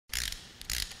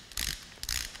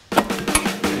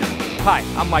Hi,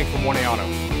 I'm Mike from 1A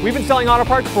Auto. We've been selling auto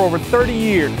parts for over 30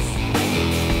 years.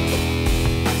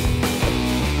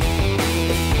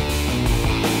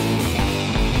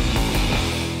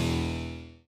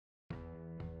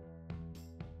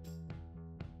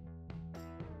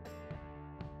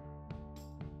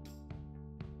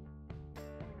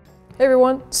 Hey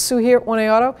everyone, Sue here at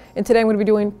 1A Auto, and today I'm going to be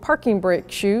doing parking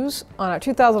brake shoes on our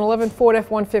 2011 Ford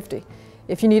F-150.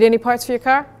 If you need any parts for your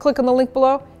car, click on the link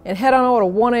below and head on over to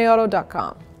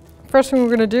 1AAuto.com. First thing we're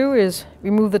going to do is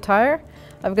remove the tire.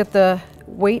 I've got the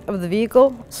weight of the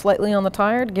vehicle slightly on the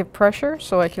tire to give pressure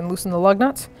so I can loosen the lug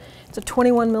nuts. It's a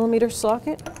 21mm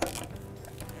socket.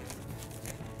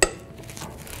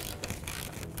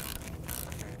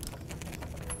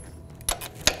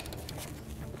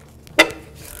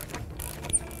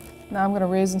 Now I'm going to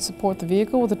raise and support the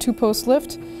vehicle with a 2-post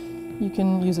lift. You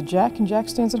can use a jack and jack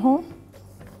stands at home.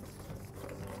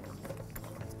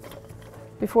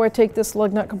 Before I take this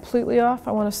lug nut completely off,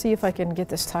 I want to see if I can get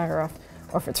this tire off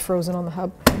or if it's frozen on the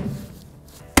hub.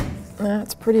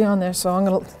 It's pretty on there, so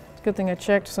it's a good thing I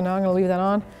checked, so now I'm going to leave that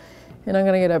on. And I'm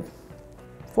going to get a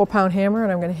 4-pound hammer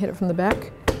and I'm going to hit it from the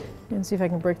back and see if I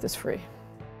can break this free.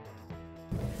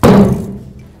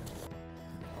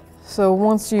 So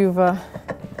once you've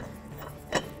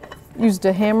used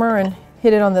a hammer and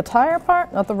hit it on the tire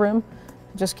part, not the rim.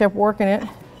 Just kept working it.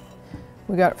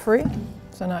 We got it free,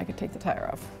 so now I can take the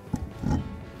tire off.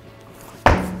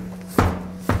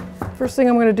 First thing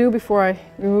I'm going to do before I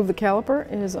remove the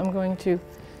caliper is I'm going to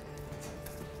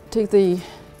take the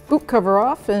boot cover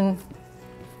off and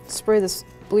spray this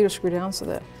bleeder screw down so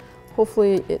that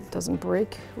hopefully it doesn't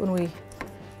break when we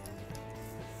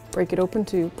break it open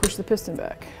to push the piston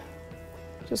back.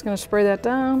 Just going to spray that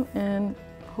down and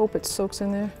hope it soaks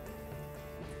in there.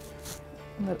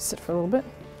 Let it sit for a little bit.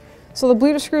 So the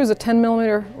bleeder screw is a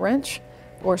 10mm wrench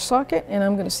or socket, and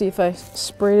I'm going to see if I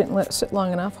sprayed it and let it sit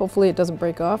long enough. Hopefully it doesn't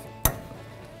break off.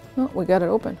 Oh, we got it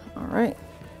open. All right.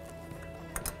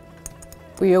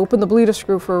 We opened the bleeder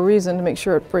screw for a reason, to make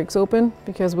sure it breaks open,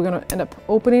 because we're going to end up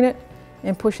opening it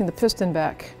and pushing the piston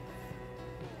back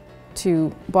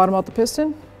to bottom out the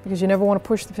piston, because you never want to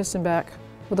push the piston back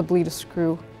with a bleeder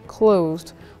screw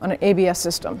closed on an ABS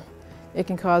system. It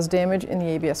can cause damage in the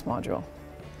ABS module.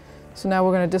 So now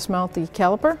we're going to dismount the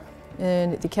caliper,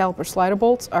 and the caliper slider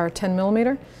bolts are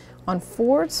 10mm. On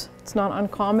Fords, it's not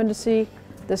uncommon to see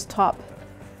this top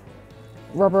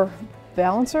rubber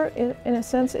balancer in a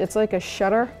sense. It's like a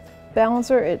shutter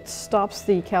balancer. It stops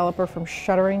the caliper from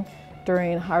shuttering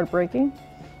during hard braking.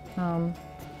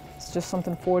 It's just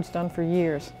something Ford's done for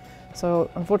years. So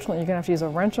unfortunately you're going to have to use a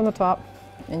wrench on the top,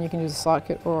 and you can use a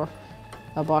socket or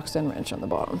a boxed end wrench on the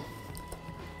bottom.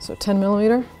 So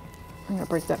 10mm, I'm going to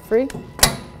break that free.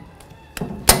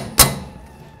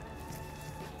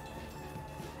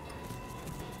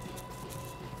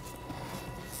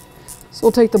 So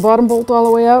we'll take the bottom bolt all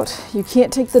the way out. You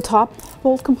can't take the top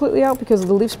bolt completely out because of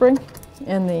the leaf spring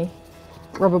and the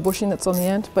rubber bushing that's on the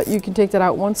end, but you can take that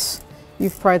out once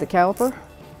you've pried the caliper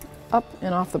up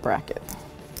and off the bracket,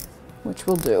 which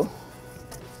we'll do.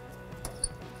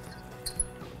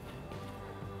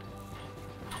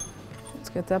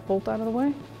 Get that bolt out of the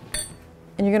way.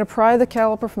 And you're going to pry the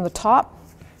caliper from the top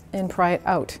and pry it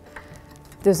out.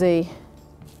 There's a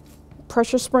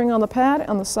pressure spring on the pad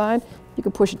on the side. You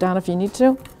can push it down if you need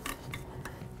to.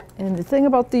 And the thing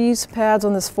about these pads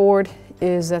on this Ford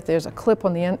is that there's a clip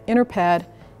on the inner pad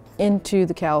into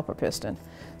the caliper piston.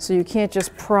 So you can't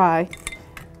just pry.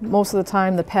 Most of the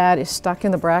time the pad is stuck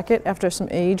in the bracket after some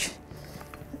age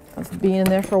of being in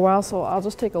there for a while. So I'll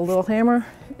just take a little hammer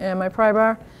and my pry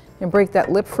bar and break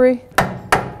that lip free,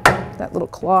 that little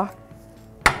claw.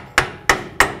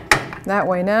 That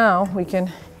way now we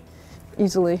can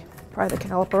easily pry the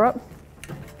caliper up.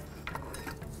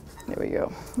 There we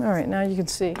go. All right, now you can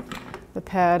see the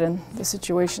pad and the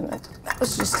situation that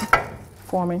was just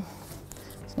forming.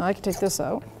 So now I can take this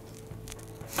out.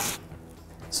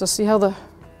 So see how the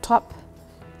top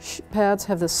pads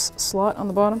have this slot on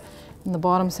the bottom, and the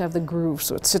bottoms have the groove,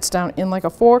 so it sits down in like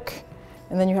a fork.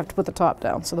 And then you have to put the top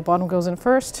down. So the bottom goes in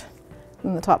first,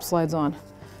 and the top slides on.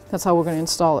 That's how we're going to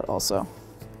install it also.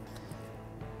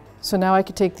 So now I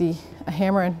could take a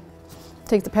hammer and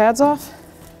take the pads off.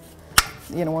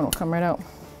 The inner one will come right out.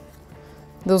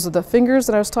 Those are the fingers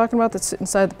that I was talking about that sit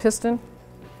inside the piston.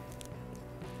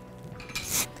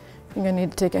 I'm going to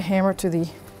need to take a hammer to the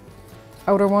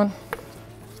outer one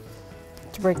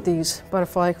to break these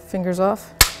butterfly fingers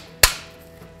off.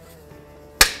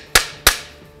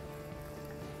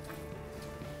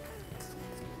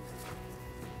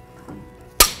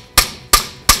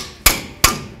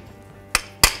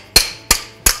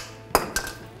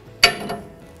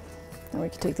 And we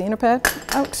can take the inner pad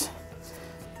out.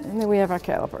 And then we have our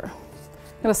caliper.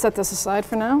 I'm going to set this aside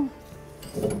for now.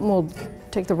 We'll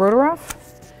take the rotor off.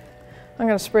 I'm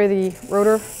going to spray the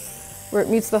rotor where it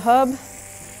meets the hub.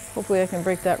 Hopefully I can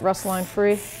break that rust line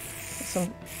free with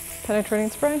some penetrating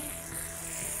spray.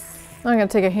 I'm going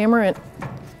to take a hammer and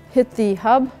hit the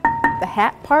hub, the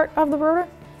hat part of the rotor.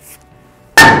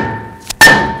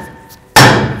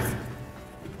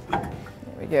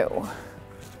 There we go.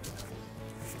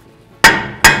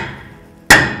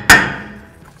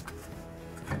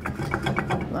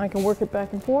 Now I can work it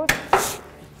back and forth.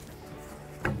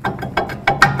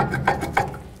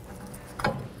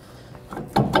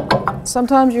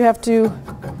 Sometimes you have to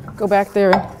go back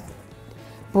there and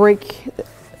break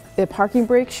the parking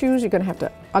brake shoes. You're going to have to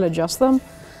unadjust them.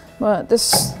 But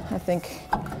this, I think,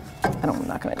 I'm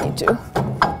not going to need to.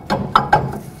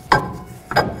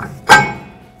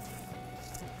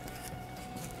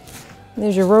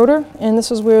 There's your rotor, and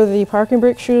this is where the parking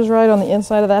brake shoes ride, on the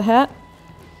inside of that hat.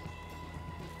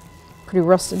 Pretty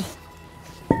rusted.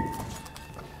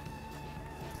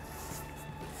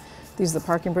 These are the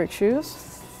parking brake shoes.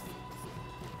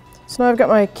 So now I've got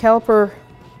my caliper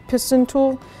piston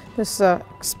tool. This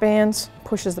expands,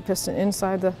 pushes the piston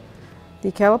inside the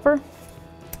caliper.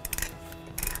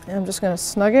 And I'm just going to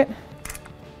snug it.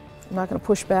 I'm not going to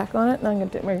push back on it. And I'm going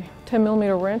to take my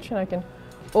 10mm wrench and I can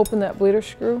open that bleeder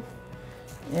screw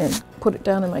and put it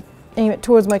down and aim it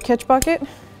towards my catch bucket.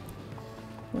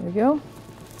 There we go.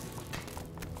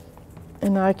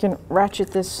 And now I can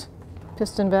ratchet this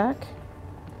piston back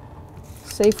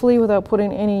safely without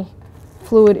putting any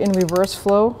fluid in reverse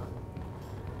flow,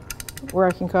 where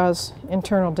I can cause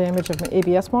internal damage of my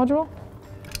ABS module.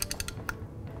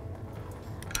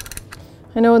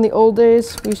 I know in the old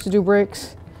days we used to do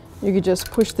brakes, you could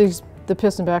just push the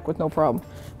piston back with no problem,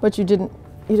 but you didn't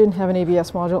have an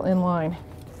ABS module in line.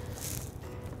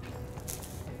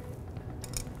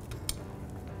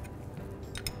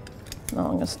 Now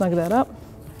I'm going to snug that up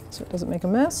so it doesn't make a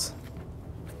mess.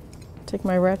 Take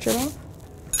my ratchet off.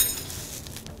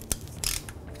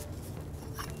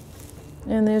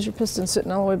 And there's your piston sitting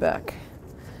all the way back.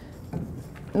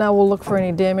 Now we'll look for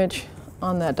any damage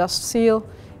on that dust seal,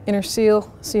 inner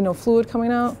seal. See no fluid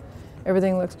coming out.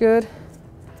 Everything looks good.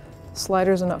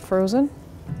 Sliders are not frozen.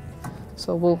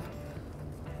 So we'll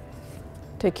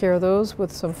take care of those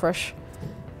with some fresh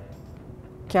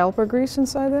caliper grease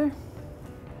inside there.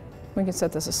 We can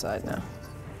set this aside now.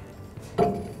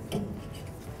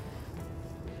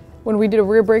 When we did a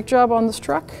rear brake job on this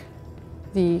truck,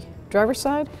 the driver's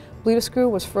side bleeder screw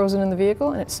was frozen in the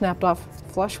vehicle and it snapped off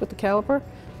flush with the caliper.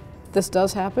 This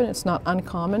does happen, it's not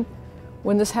uncommon.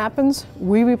 When this happens,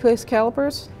 we replace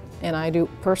calipers, and I do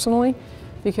personally,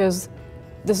 because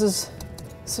this is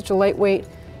such a lightweight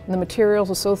and the materials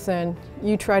are so thin.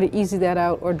 You try to easy that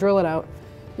out or drill it out,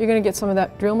 you're going to get some of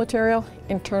that drill material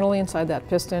internally inside that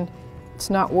piston.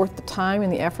 It's not worth the time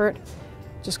and the effort.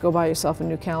 Just go buy yourself a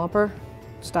new caliper,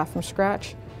 start from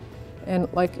scratch. And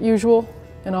like usual,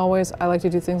 and always, I like to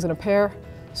do things in a pair.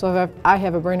 So if I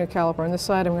have a brand new caliper on this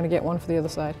side, I'm going to get one for the other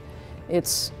side.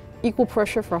 It's equal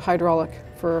pressure for hydraulic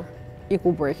for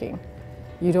equal braking.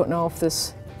 You don't know if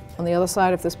this, on the other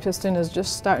side, if this piston is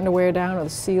just starting to wear down or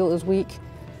the seal is weak,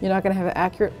 you're not going to have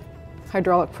accurate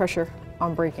hydraulic pressure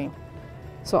on braking.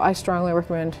 So I strongly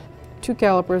recommend 2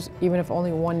 calipers, even if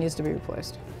only one needs to be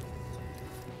replaced.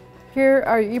 Here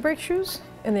are your e-brake shoes,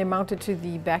 and they're mounted to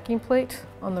the backing plate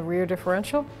on the rear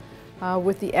differential.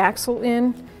 With the axle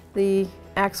in, the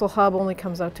axle hub only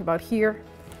comes out to about here,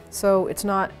 so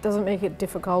doesn't make it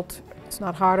difficult. It's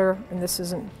not harder, and this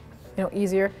isn't,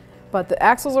 easier. But the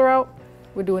axles are out.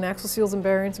 We're doing axle seals and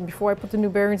bearings, and before I put the new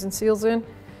bearings and seals in,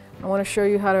 I want to show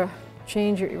you how to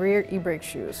change your rear e-brake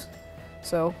shoes.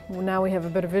 So now we have a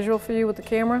better visual for you with the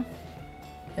camera.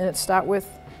 And it start with,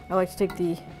 I like to take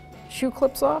the shoe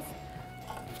clips off.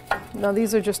 Now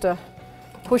these are just a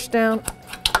push down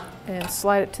and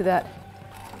slide it to that,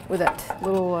 where that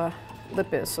little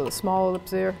lip is. So the smaller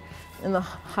lip's there and the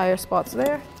higher spot's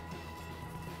there.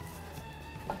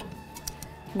 You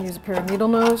can use a pair of needle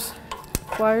nose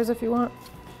pliers if you want.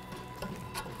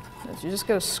 You just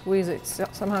gotta squeeze it,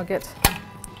 somehow get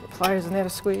the pliers in there to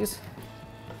squeeze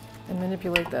and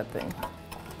manipulate that thing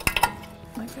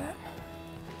like that.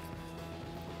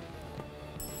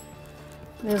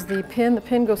 There's the pin. The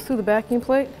pin goes through the backing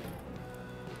plate,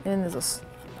 and there's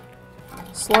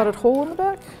a slotted hole in the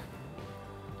back.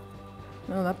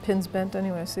 Oh, that pin's bent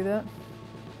anyway, see that?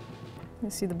 You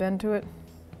see the bend to it?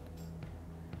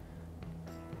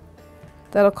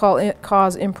 That'll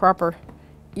cause improper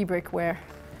e-brake wear,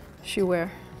 shoe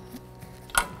wear.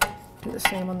 Do the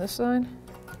same on this side.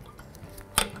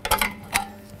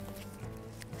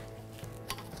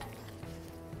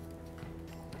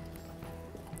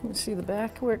 see the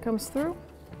back where it comes through,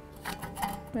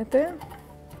 right there.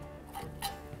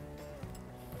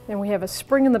 Then we have a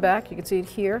spring in the back, you can see it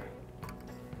here,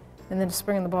 and then a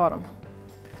spring in the bottom.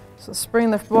 So the spring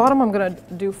in the bottom I'm going to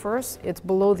do first. It's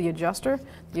below the adjuster.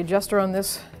 The adjuster on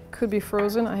this could be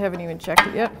frozen. I haven't even checked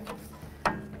it yet.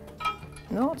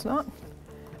 No, it's not.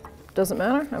 Doesn't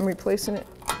matter, I'm replacing it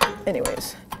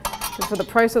anyways. Because for the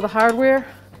price of the hardware,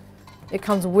 it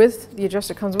comes with, the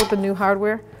adjuster comes with the new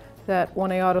hardware that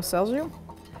 1A Auto sells you.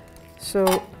 So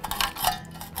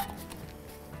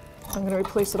I'm going to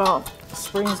replace it all,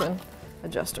 springs and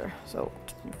adjuster. So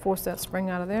force that spring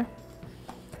out of there.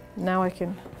 Now I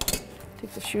can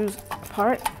take the shoes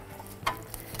apart.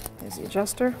 There's the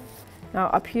adjuster. Now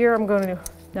up here I'm going to,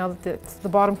 now that the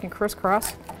bottom can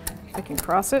crisscross, I can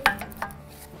cross it.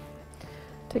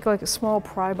 Take like a small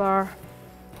pry bar,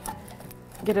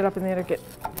 get it up in there to get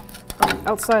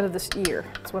outside of this ear.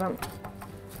 That's what I'm,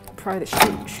 pry the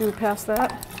shoe past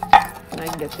that, and I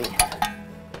can get the,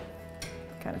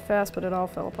 kind of fast, but it all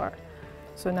fell apart.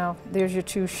 So now there's your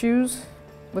two shoes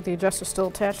with the adjuster still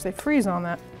attached. They freeze on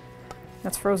that.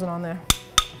 That's frozen on there.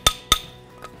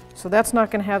 So that's not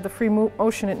going to have the free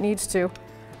motion it needs to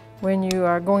when you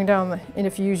are going down the, and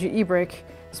if you use your e-brake,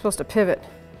 it's supposed to pivot.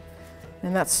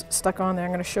 And that's stuck on there.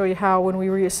 I'm going to show you how when we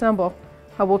reassemble,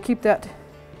 how we'll keep that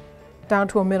down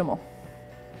to a minimal.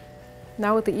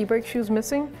 Now with the e-brake shoes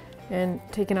missing and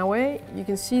taken away, you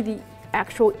can see the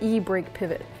actual e-brake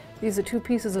pivot. These are two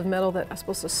pieces of metal that are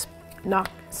supposed to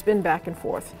spin back and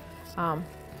forth.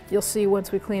 You'll see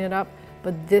once we clean it up,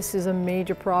 but this is a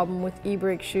major problem with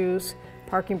e-brake shoes,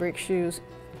 parking brake shoes,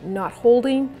 not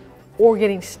holding or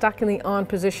getting stuck in the on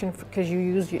position because you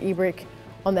use your e-brake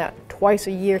on that twice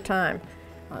a year time.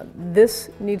 This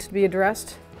needs to be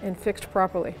addressed and fixed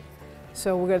properly.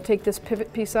 So we're going to take this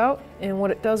pivot piece out, and what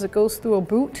it does, it goes through a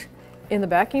boot in the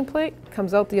backing plate,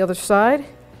 comes out the other side,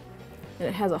 and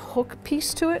it has a hook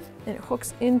piece to it, and it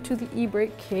hooks into the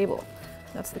e-brake cable.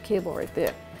 That's the cable right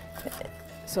there.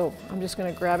 So I'm just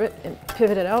going to grab it and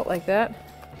pivot it out like that,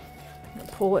 and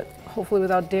pull it, hopefully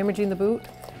without damaging the boot.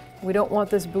 We don't want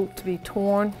this boot to be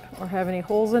torn or have any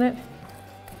holes in it,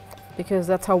 because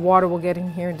that's how water will get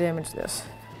in here and damage this.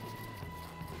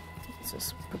 Let's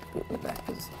just put the boot in the back,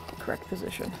 the correct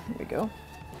position. Here we go.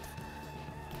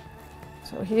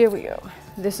 So here we go.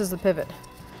 This is the pivot.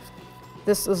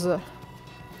 This is a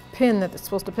pin that it's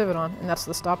supposed to pivot on, and that's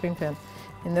the stopping pin.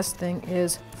 And this thing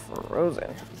is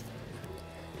frozen.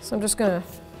 So I'm just going to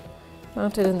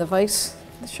mount it in the vise,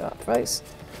 the shop vise.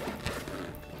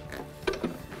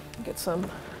 Get some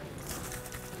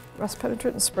rust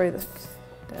penetrant and spray this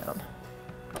down.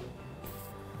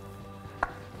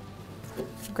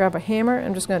 Grab a hammer,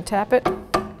 I'm just going to tap it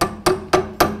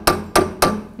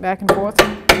back and forth.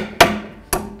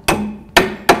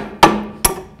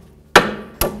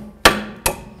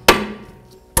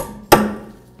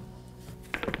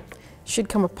 Should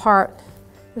come apart.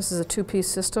 This is a two-piece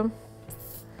system.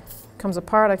 Comes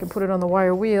apart, I can put it on the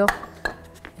wire wheel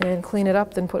and clean it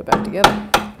up, then put it back together.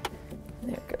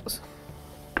 There it goes.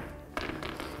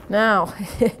 Now,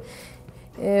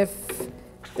 if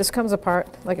this comes apart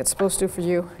like it's supposed to for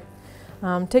you,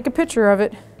 take a picture of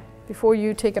it before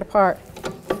you take it apart.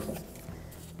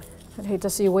 I'd hate to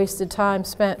see wasted time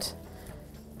spent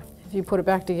if you put it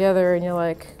back together and you're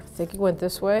like, I think it went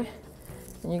this way,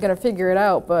 and you gotta figure it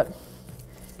out, but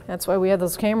that's why we have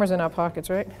those cameras in our pockets,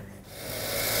 right?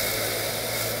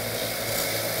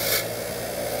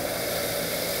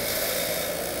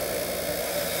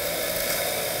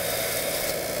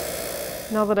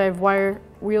 Now that I've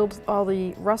wheeled all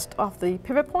the rust off the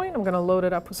pivot point, I'm going to load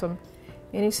it up with some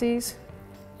anti-seize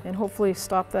and hopefully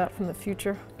stop that from the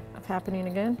future of happening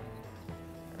again.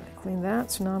 Clean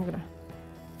that, so now I'm going to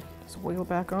just wheel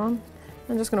back on.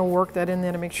 I'm just going to work that in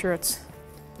there to make sure it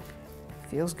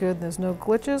feels good, there's no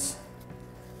glitches.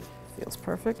 Feels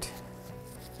perfect.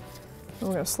 And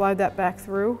we're going to slide that back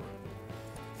through,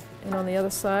 and on the other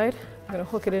side, I'm going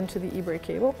to hook it into the e-brake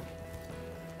cable.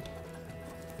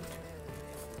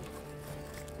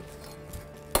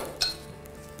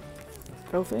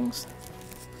 Throw things.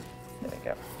 There we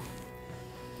go.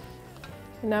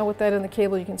 And now with that in the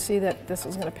cable, you can see that this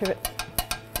is going to pivot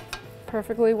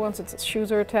perfectly once its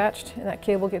shoes are attached and that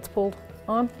cable gets pulled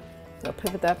on. It'll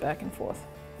pivot that back and forth.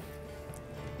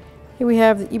 Here we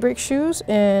have the e-brake shoes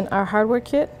and our hardware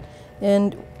kit.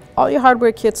 And all your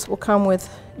hardware kits will come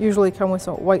with, usually come with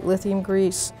some white lithium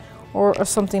grease or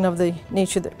something of the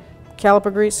nature that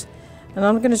caliper grease. And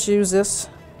I'm going to use this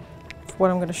for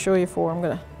what I'm going to show you for. I'm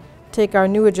going to take our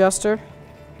new adjuster,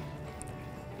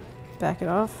 back it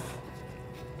off.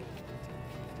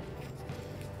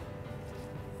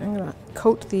 I'm going to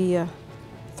coat the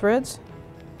threads.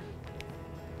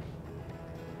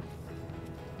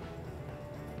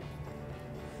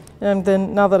 And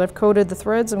then now that I've coated the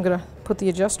threads, I'm going to put the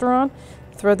adjuster on,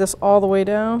 thread this all the way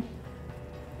down.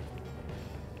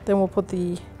 Then we'll put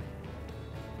the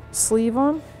sleeve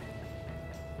on.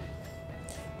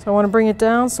 So I want to bring it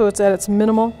down so it's at its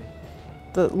minimal,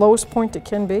 the lowest point it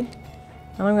can be.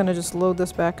 And I'm going to just load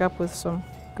this back up with some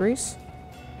grease.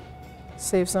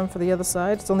 Save some for the other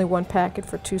side. It's only one packet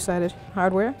for two-sided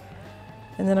hardware.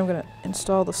 And then I'm going to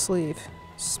install the sleeve,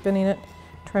 spinning it,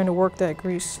 trying to work that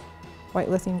grease, white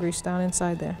lithium grease down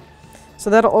inside there. So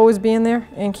that'll always be in there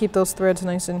and keep those threads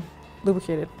nice and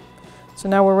lubricated. So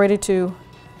now we're ready to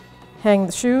hang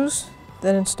the shoes,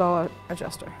 then install our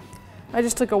adjuster. I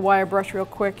just took a wire brush real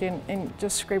quick and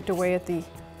just scraped away at the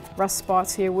rust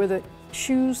spots here where the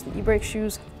shoes, the e-brake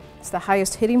shoes, it's the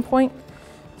highest hitting point.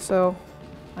 So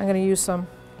I'm going to use some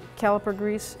caliper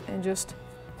grease and just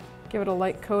give it a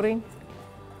light coating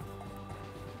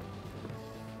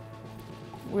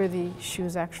where the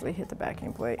shoes actually hit the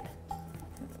backing plate.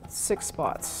 6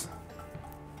 spots.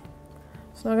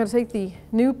 So now I'm going to take the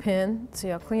new pin, see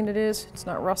how clean it is, it's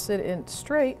not rusted and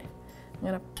straight. I'm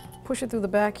going to push it through the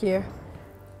back here.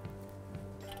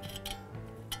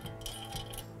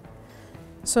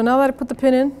 So now that I put the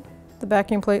pin in the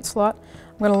backing plate slot,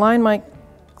 I'm going to line my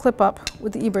clip up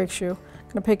with the e-brake shoe. I'm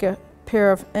going to pick a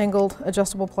pair of angled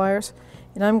adjustable pliers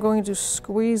and I'm going to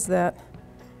squeeze that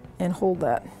and hold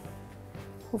that.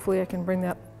 Hopefully I can bring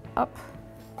that up.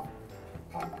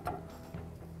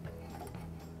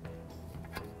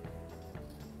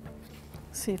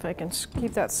 See if I can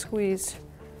keep that squeezed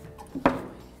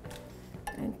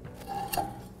and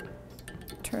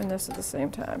turn this at the same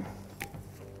time.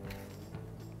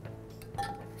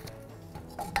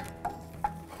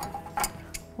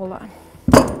 Hold on.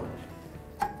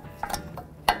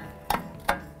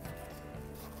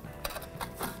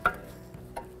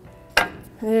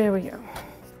 There we go.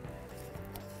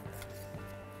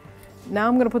 Now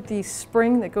I'm going to put the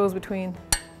spring that goes between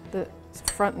the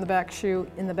front and the back shoe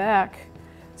in the back.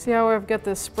 See how I've got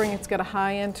this spring, it's got a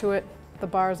high end to it, the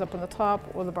bar's up on the top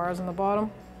or the bar's on the bottom.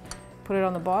 Put it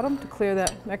on the bottom to clear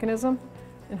that mechanism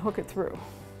and hook it through.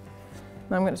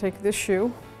 Now I'm going to take this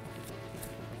shoe,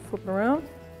 flip it around.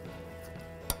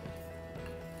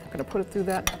 I'm going to put it through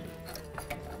that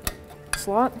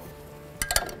slot.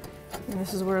 And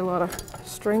this is where a lot of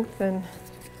strength and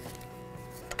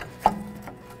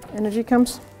energy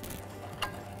comes.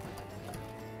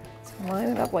 So line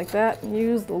it up like that and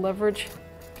use the leverage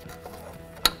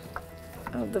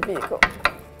of the vehicle.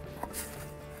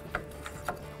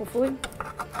 Hopefully.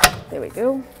 There we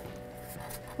go.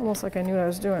 Almost like I knew what I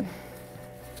was doing.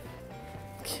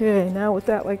 Okay, now with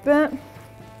that like that,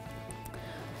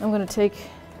 I'm going to take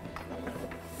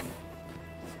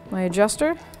my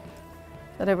adjuster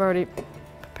that I've already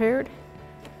prepared,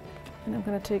 and I'm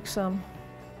going to take some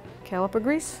caliper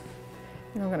grease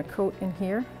and I'm going to coat in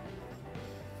here,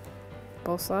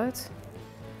 both sides.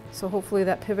 So hopefully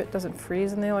that pivot doesn't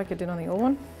freeze in there like it did on the old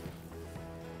one.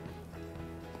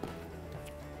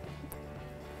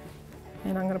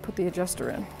 And I'm going to put the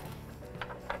adjuster in.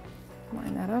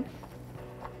 Line that up.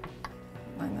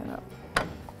 Line that up.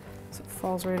 So it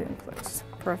falls right in place.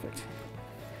 Perfect.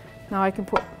 Now I can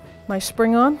put my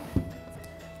spring on,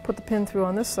 put the pin through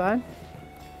on this side,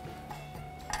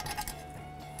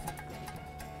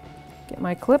 get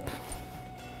my clip,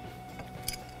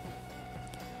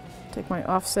 take my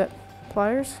offset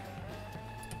pliers,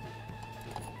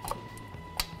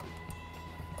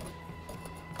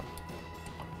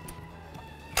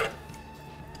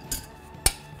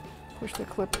 push the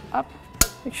clip up,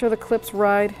 make sure the clips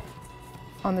ride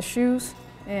on the shoes,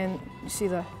 and you see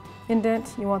the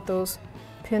indent, you want those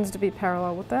pins to be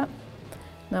parallel with that.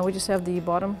 Now we just have the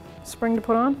bottom spring to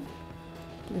put on.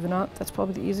 Believe it or not, that's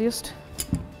probably the easiest.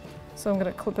 So I'm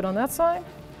going to clip it on that side,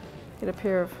 get a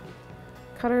pair of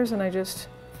cutters, and I just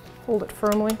hold it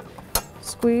firmly,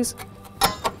 squeeze,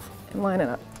 and line it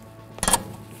up.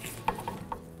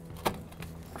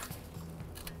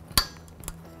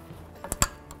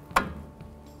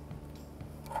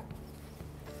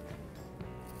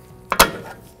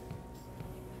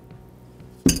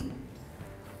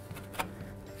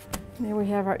 There we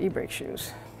have our e-brake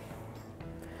shoes.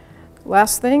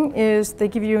 Last thing is they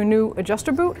give you a new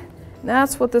adjuster boot. And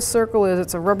that's what this circle is.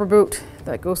 It's a rubber boot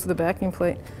that goes to the backing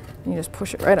plate. And you just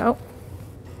push it right out.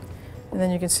 And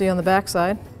then you can see on the back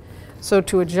side. So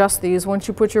to adjust these, once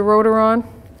you put your rotor on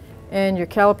and your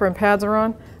caliper and pads are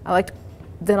on,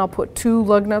 then I'll put 2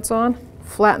 lug nuts on,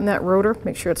 flatten that rotor,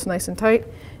 make sure it's nice and tight,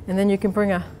 and then you can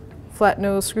bring a flat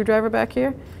nose screwdriver back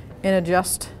here and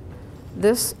adjust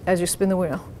this as you spin the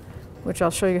wheel, which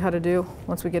I'll show you how to do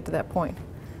once we get to that point.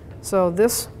 So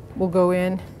this will go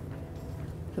in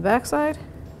the backside.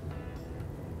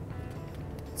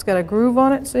 It's got a groove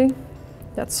on it, see?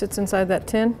 That sits inside that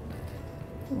tin.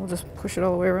 We'll just push it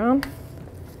all the way around.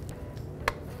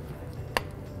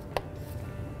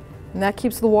 And that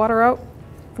keeps the water out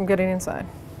from getting inside.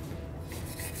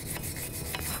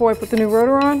 Before I put the new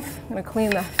rotor on, I'm going to clean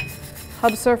the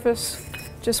hub surface,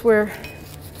 just where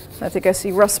I think I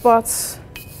see rust spots.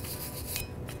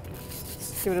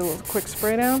 Just give it a little quick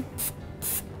spray down.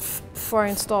 Before I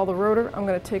install the rotor, I'm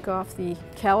going to take off the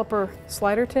caliper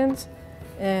slider tins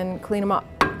and clean them up.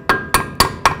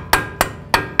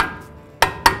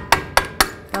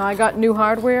 Now I got new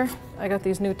hardware. I got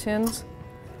these new tins,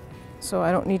 so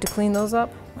I don't need to clean those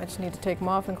up. I just need to take them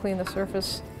off and clean the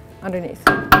surface underneath.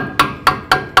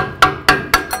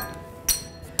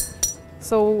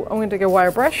 So I'm going to take a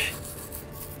wire brush,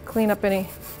 clean up any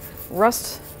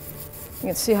rust. You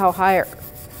can see how high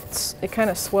it kind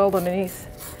of swelled underneath.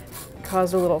 It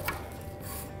caused a little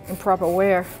improper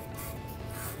wear,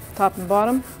 top and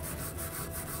bottom.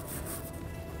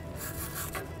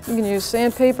 You can use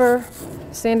sandpaper,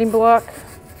 sanding block.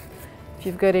 If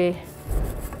you've got a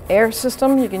air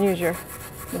system, you can use your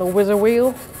little whizzer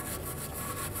wheel.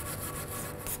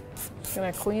 Just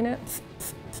gonna clean it.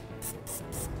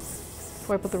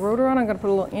 Before I put the rotor on, I'm gonna put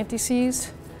a little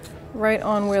anti-seize right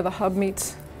on where the hub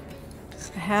meets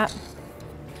the hat,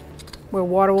 where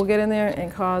water will get in there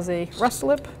and cause a rust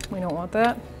lip. We don't want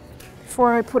that.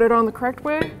 Before I put it on the correct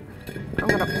way, I'm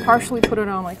gonna partially put it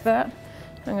on like that.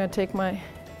 I'm gonna take my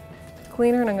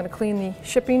cleaner and I'm gonna clean the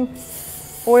shipping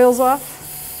oils off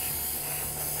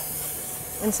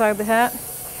inside the hat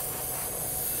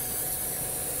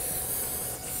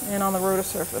and on the rotor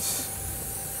surface.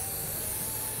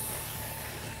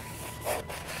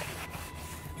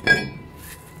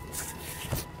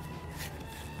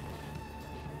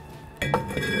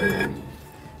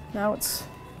 Now it's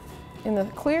in the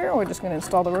clear, we're just going to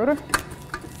install the rotor.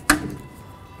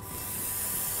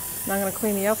 Now I'm going to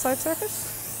clean the outside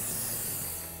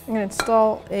surface. I'm going to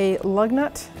install a lug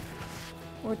nut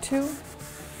or two.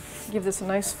 Give this a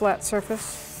nice flat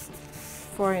surface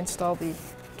before I install the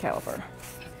caliper.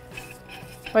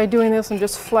 By doing this, I'm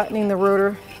just flattening the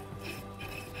rotor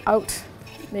out,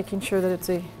 making sure that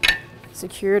it's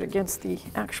secured against the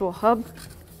actual hub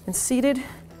and seated.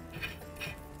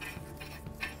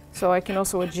 So I can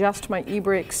also adjust my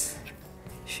e-brakes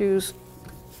shoes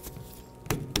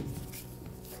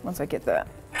once I get that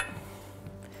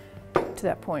to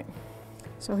that point.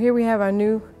 So here we have our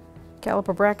new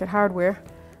caliper bracket hardware.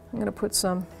 I'm going to put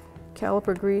some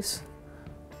caliper grease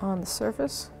on the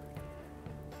surface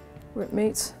where it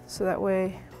meets, so that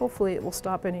way hopefully it will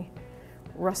stop any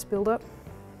rust buildup.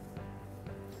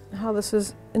 How this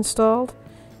is installed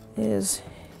is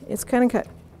it's kind of got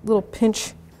little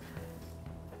pinch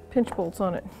bolts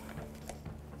on it.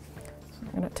 So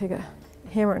I'm going to take a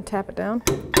hammer and tap it down.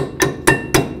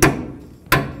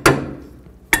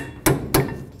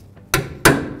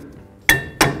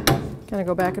 Kind of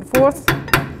go back and forth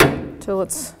until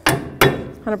it's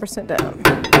 100% down.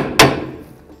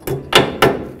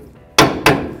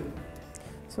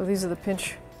 So these are the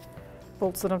pinch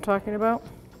bolts that I'm talking about.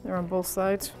 They're on both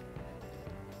sides.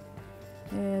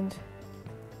 And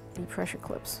the pressure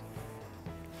clips.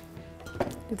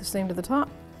 Do the same to the top.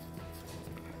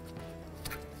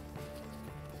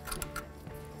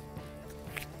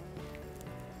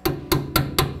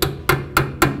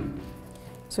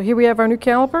 So here we have our new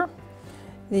caliper.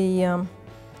 The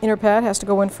inner pad has to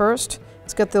go in first.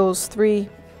 It's got those 3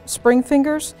 spring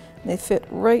fingers. They fit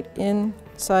right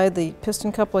inside the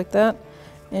piston cup like that.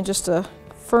 And just a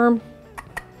firm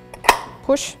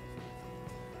push.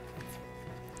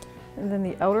 And then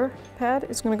the outer pad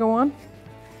is going to go on.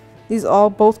 These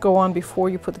both go on before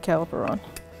you put the caliper on.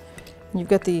 And you've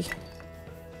got the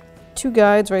 2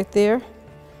 guides right there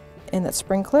and that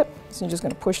spring clip. So you're just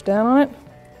going to push down on it.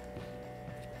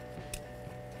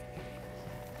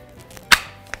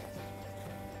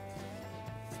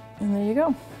 And there you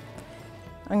go.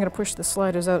 I'm going to push the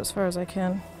sliders out as far as I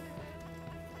can.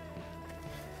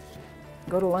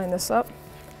 Go to line this up.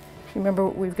 Remember,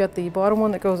 we've got the bottom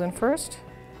one that goes in first.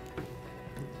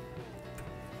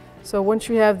 So once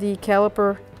you have the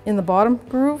caliper in the bottom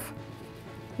groove,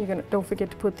 don't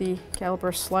forget to put the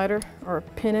caliper slider or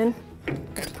pin in. You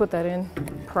have to put that in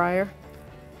prior.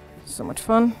 So much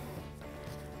fun.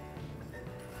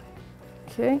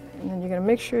 Okay, and then you're going to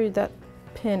make sure that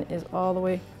pin is all the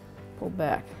way pulled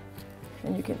back.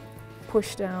 And you can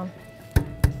push down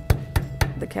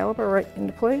the caliper right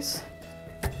into place.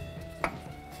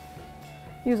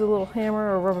 use a little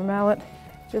hammer or rubber mallet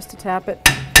just to tap it.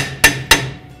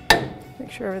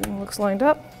 Make sure everything looks lined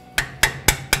up.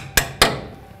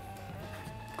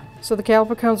 So the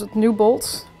caliper comes with new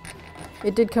bolts.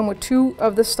 It did come with 2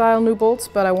 of this style new bolts,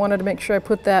 but I wanted to make sure I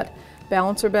put that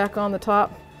balancer back on the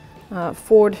top.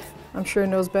 Ford, I'm sure,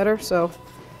 knows better, so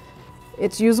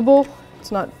it's usable.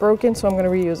 It's not broken, so I'm going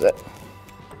to reuse it.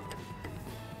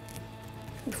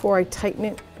 Before I tighten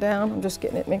it down, I'm just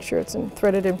getting it, make sure it's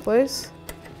threaded in place.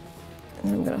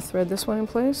 And I'm going to thread this one in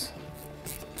place.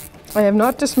 I have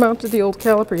not dismounted the old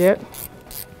caliper yet.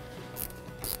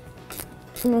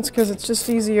 And that's because it's just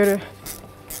easier to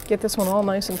get this one all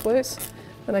nice in place.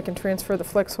 Then I can transfer the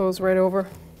flex hose right over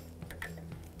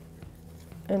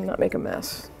and not make a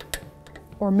mess.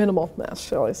 Or minimal mess,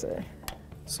 shall I say.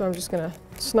 So I'm just going to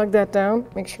snug that down,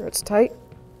 make sure it's tight.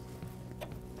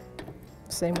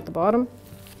 Same with the bottom.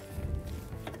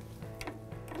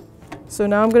 So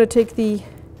now I'm going to take the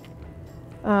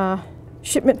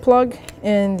shipment plug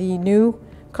and the new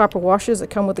copper washers that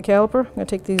come with the caliper. I'm going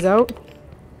to take these out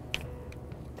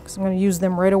because I'm going to use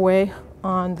them right away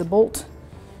on the bolt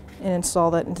and install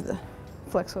that into the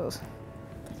flex hose.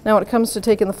 Now when it comes to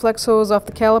taking the flex hose off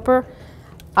the caliper,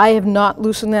 I have not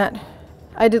loosened that.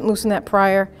 I didn't loosen that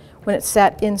prior when it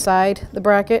sat inside the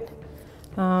bracket.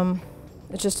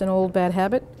 It's just an old bad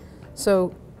habit.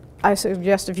 So I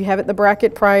suggest if you have it in the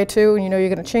bracket prior to and you know you're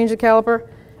going to change the caliper,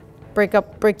 break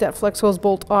that flex hose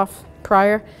bolt off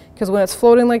prior, because when it's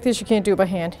floating like this you can't do it by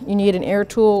hand. You need an air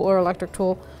tool or electric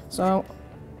tool. So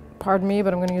pardon me,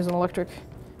 but I'm going to use an electric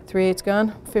 3/8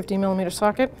 gun, 50mm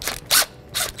socket.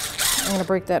 I'm going to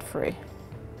break that free.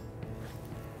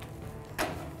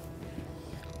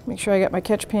 Make sure I got my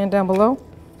catch pan down below.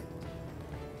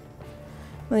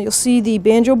 Now you'll see the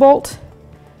banjo bolt,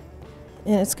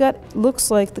 and it's got, looks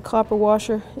like the copper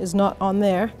washer is not on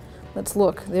there. Let's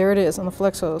look, there it is on the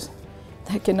flex hose.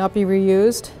 That cannot be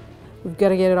reused. We've got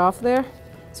to get it off there.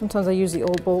 Sometimes I use the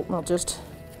old bolt and I'll just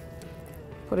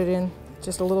put it in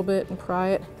just a little bit and pry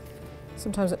it.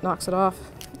 Sometimes it knocks it off.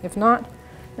 If not,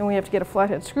 then we have to get a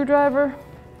flathead screwdriver.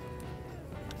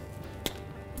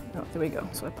 Oh, there we go.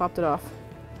 So I popped it off.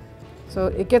 So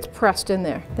it gets pressed in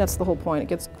there. That's the whole point. It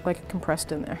gets like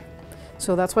compressed in there.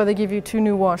 So that's why they give you 2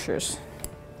 new washers.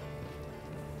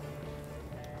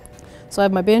 So I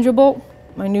have my banjo bolt,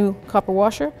 my new copper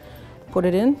washer, put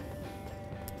it in.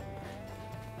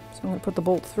 So I'm going to put the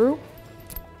bolt through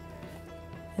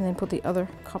and then put the other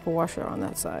copper washer on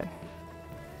that side.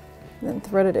 And then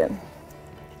thread it in.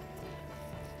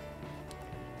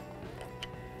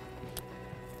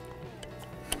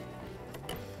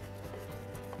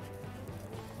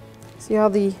 See how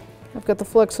I've got the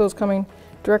flex hose coming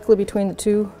directly between the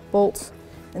 2 bolts,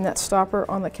 and that stopper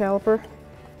on the caliper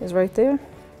is right there.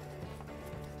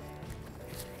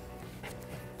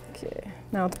 Okay,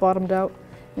 now it's bottomed out.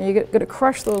 Now you're going to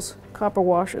crush those copper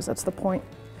washers. That's the point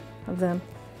of them.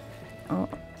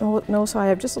 Notice how I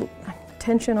have just a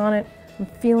tension on it. I'm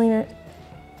feeling it.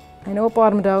 I know it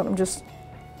bottomed out.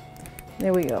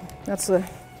 There we go. That's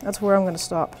where I'm going to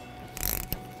stop.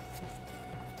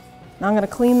 Now I'm going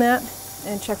to clean that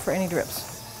and check for any drips.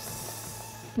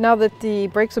 Now that the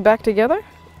brakes are back together,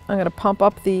 I'm going to pump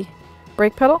up the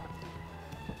brake pedal.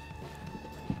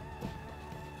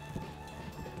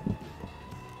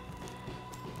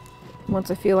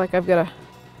 Once I feel like I've got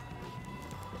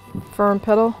a firm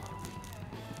pedal,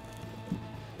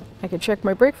 I can check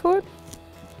my brake fluid,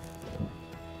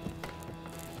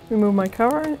 remove my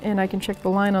cover, and I can check the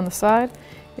line on the side.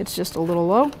 It's just a little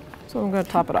low, so I'm going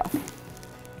to top it off.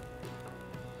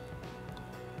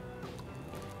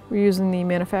 We're using the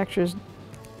manufacturer's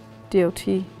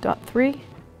DOT.3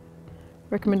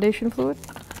 recommendation fluid,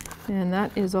 and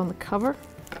that is on the cover,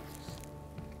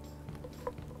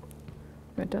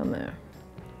 right down there.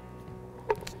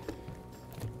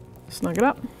 Snug it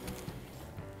up.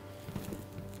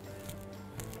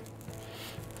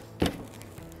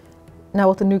 Now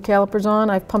with the new calipers on,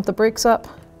 I've pumped the brakes up,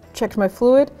 checked my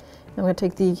fluid. I'm going to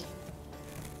take the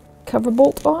cover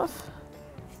bolt off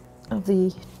of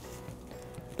the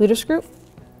bleeder screw.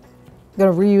 I'm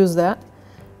going to reuse that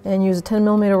and use a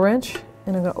 10mm wrench,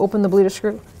 and I'm going to open the bleeder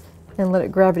screw and let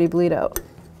it gravity bleed out.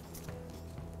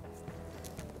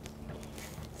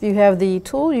 If you have the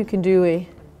tool, you can do a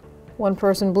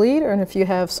one-person bleed, or if you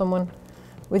have someone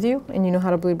with you and you know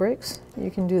how to bleed brakes, you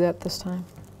can do that this time.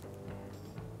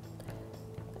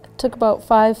 It took about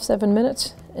 5-7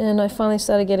 minutes, and I finally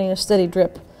started getting a steady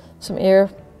drip. Some air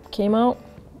came out,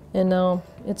 and now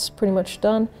it's pretty much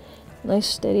done. Nice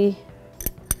steady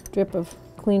drip of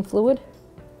clean fluid.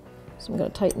 So I'm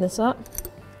going to tighten this up,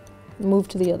 move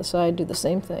to the other side, do the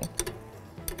same thing.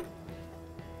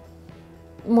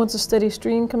 once a steady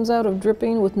stream comes out of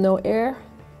dripping with no air,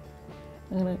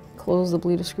 I'm going to close the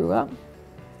bleeder screw up.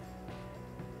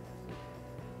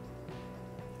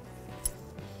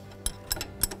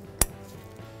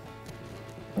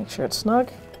 Make sure it's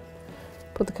snug.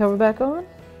 Put the cover back on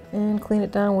and clean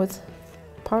it down with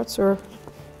parts or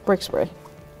brake spray.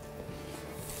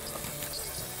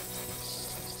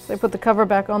 So I put the cover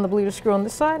back on the bleeder screw on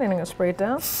this side and I'm going to spray it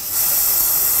down.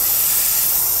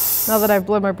 Now that I've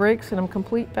bled my brakes and I'm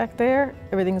complete back there,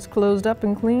 everything's closed up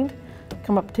and cleaned,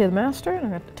 come up to the master and I'm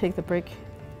going to take the brake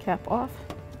cap off.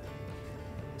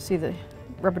 See the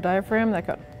rubber diaphragm that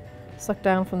got sucked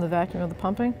down from the vacuum of the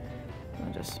pumping?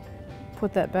 I'll just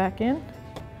put that back in,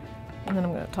 and then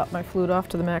I'm going to top my fluid off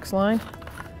to the max line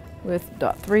with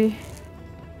 .3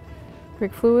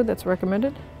 brake fluid that's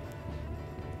recommended.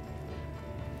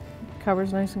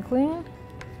 Cover's nice and clean,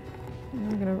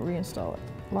 and I'm going to reinstall it,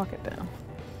 lock it down.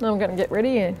 Now I'm going to get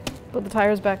ready and put the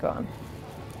tires back on.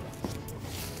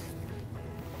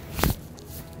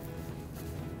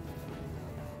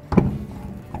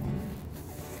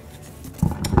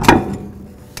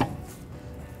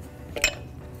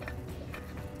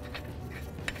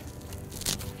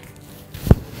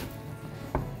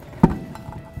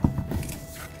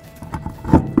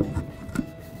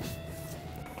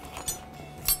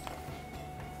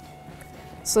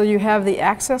 So you have the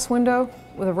access window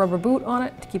with a rubber boot on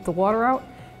it to keep the water out.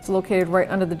 It's located right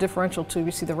under the differential tube.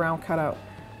 You see the round cutout.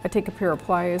 I take a pair of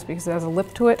pliers because it has a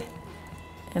lip to it,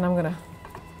 and I'm gonna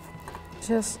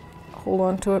just hold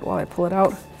on to it while I pull it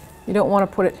out. You don't want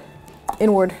to put it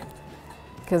inward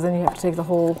because then you have to take the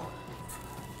whole,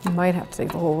 you might have to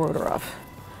take the whole rotor off.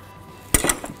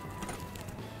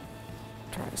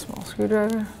 Try a small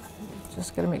screwdriver.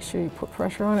 Just gotta make sure you put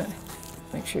pressure on it.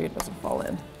 Make sure it doesn't fall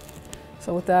in.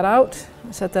 So with that out,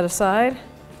 I set that aside.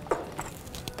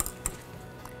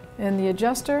 And the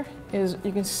adjuster is,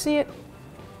 you can see it,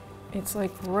 it's like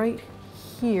right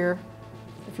here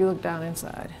if you look down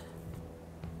inside.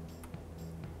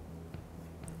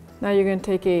 Now you're going to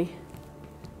take a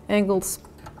angled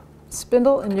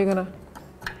spindle and you're going to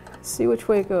see which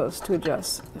way it goes to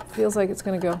adjust. It feels like it's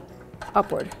going to go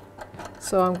upward.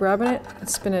 So I'm grabbing it and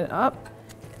spinning it up.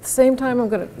 At the same time, I'm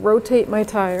going to rotate my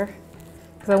tire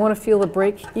because I want to feel the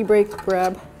brake, e-brake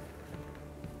grab.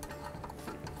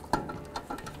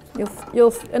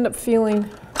 You'll end up feeling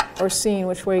or seeing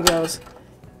which way it goes.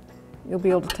 You'll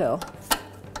be able to tell.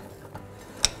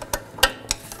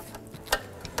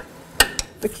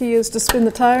 The key is to spin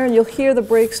the tire and you'll hear the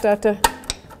brake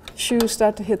shoes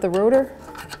start to hit the rotor.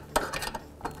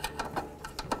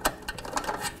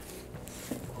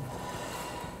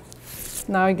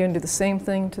 Now you're going to do the same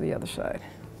thing to the other side.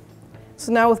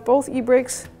 So now with both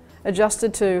e-brakes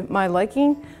adjusted to my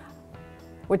liking,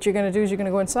 what you're going to do is you're going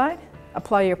to go inside,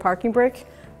 apply your parking brake,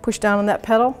 push down on that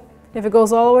pedal. If it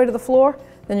goes all the way to the floor,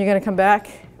 then you're going to come back,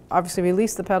 obviously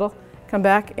release the pedal, come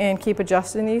back and keep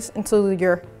adjusting these until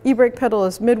your e-brake pedal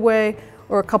is midway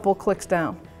or a couple clicks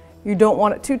down. You don't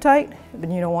want it too tight, then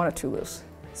you don't want it too loose.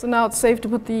 So now it's safe to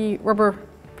put the rubber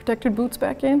protected boots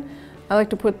back in. I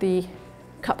like to put the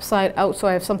cup side out so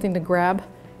I have something to grab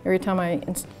every time I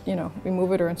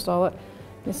remove it or install it.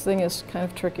 This thing is kind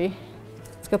of tricky.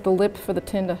 It's got the lip for the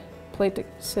tin plate to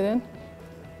sit in.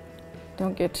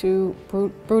 Don't get too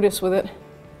Brutus with it.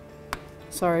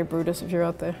 Sorry, Brutus, if you're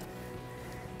out there.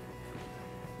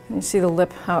 And you see the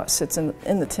lip, how it sits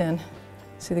in the tin.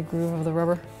 See the groove of the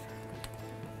rubber?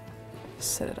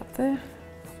 Set it up there.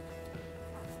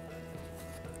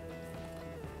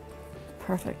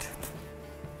 Perfect.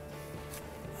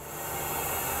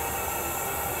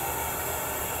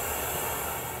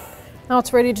 Now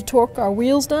it's ready to torque our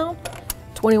wheels down.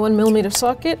 21mm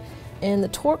socket, and the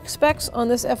torque specs on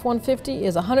this F-150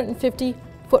 is 150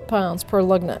 foot-pounds per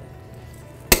lug nut.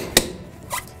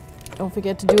 Don't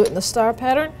forget to do it in the star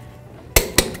pattern.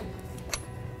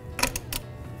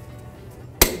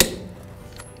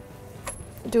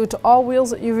 Do it to all wheels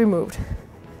that you've removed.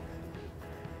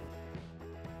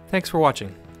 Thanks for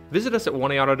watching. Visit us at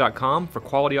oneauto.com for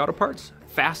quality auto parts,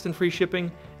 fast and free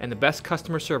shipping, and the best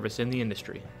customer service in the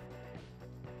industry.